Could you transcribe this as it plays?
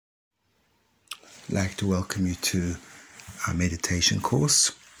I'd like to welcome you to our meditation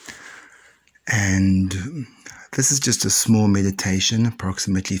course. And this is just a small meditation,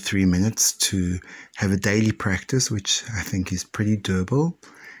 approximately 3 minutes, to have a daily practice, which I think is pretty doable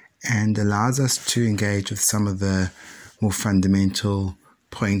and allows us to engage with some of the more fundamental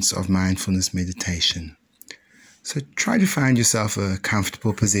points of mindfulness meditation. So try to find yourself a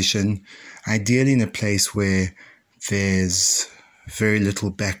comfortable position, ideally in a place where there's very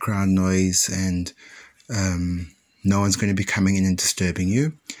little background noise and no one's going to be coming in and disturbing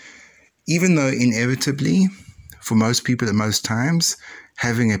you. Even though inevitably, for most people at most times,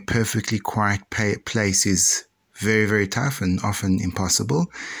 having a perfectly quiet place is very, very tough and often impossible.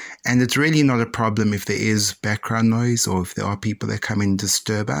 And it's really not a problem if there is background noise or if there are people that come in and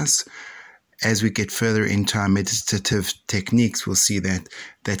disturb us. As we get further into our meditative techniques, we'll see that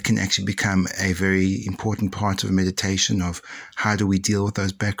that can actually become a very important part of meditation, of how do we deal with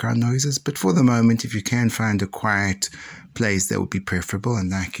those background noises. But for the moment, if you can find a quiet place, that would be preferable. And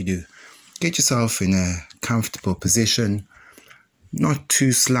like you do, get yourself in a comfortable position, not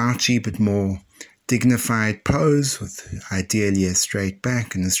too slouchy, but more dignified pose with ideally a straight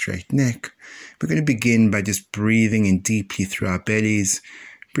back and a straight neck. We're going to begin by just breathing in deeply through our bellies,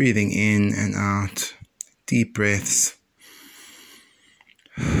 breathing in and out, deep breaths.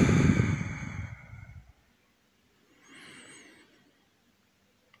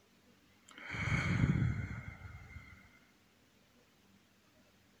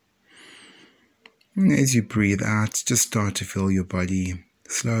 And as you breathe out, just start to feel your body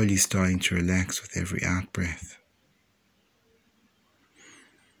slowly starting to relax with every out breath.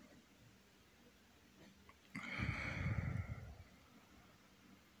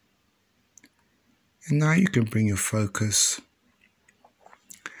 And now you can bring your focus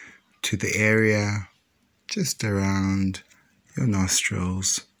to the area just around your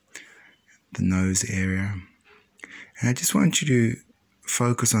nostrils, the nose area. And I just want you to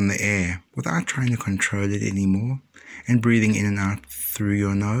focus on the air without trying to control it anymore and breathing in and out through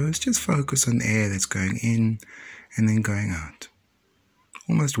your nose. Just focus on the air that's going in and then going out.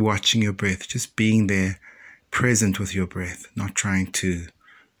 Almost watching your breath, just being there, present with your breath, not trying to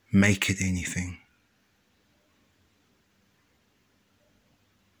make it anything.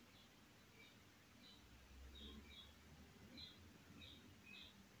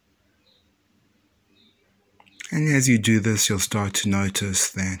 And as you do this, you'll start to notice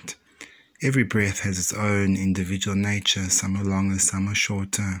that every breath has its own individual nature. Some are longer, some are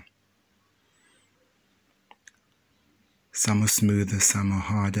shorter. Some are smoother, some are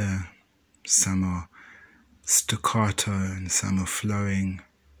harder. Some are staccato and some are flowing.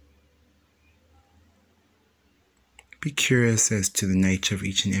 Be curious as to the nature of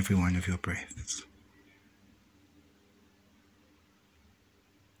each and every one of your breaths.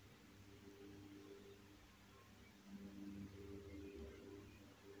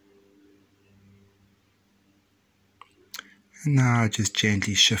 And now just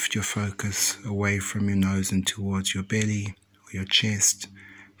gently shift your focus away from your nose and towards your belly or your chest.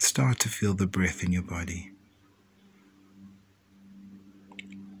 Start to feel the breath in your body.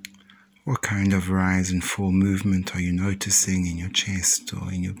 What kind of rise and fall movement are you noticing in your chest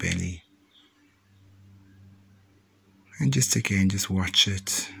or in your belly? And just again, just watch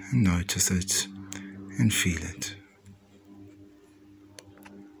it and notice it and feel it.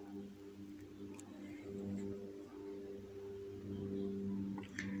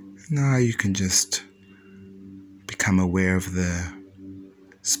 Now you can just become aware of the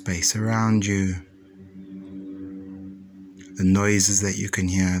space around you, the noises that you can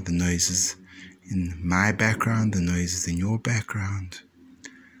hear, the noises in my background, the noises in your background,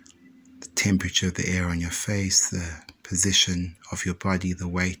 the temperature of the air on your face, the position of your body, the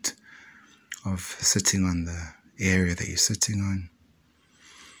weight of sitting on the area that you're sitting on.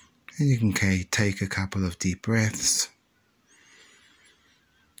 And you can take a couple of deep breaths.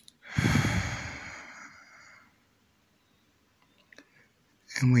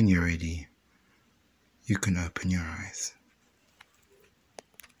 And when you're ready, you can open your eyes.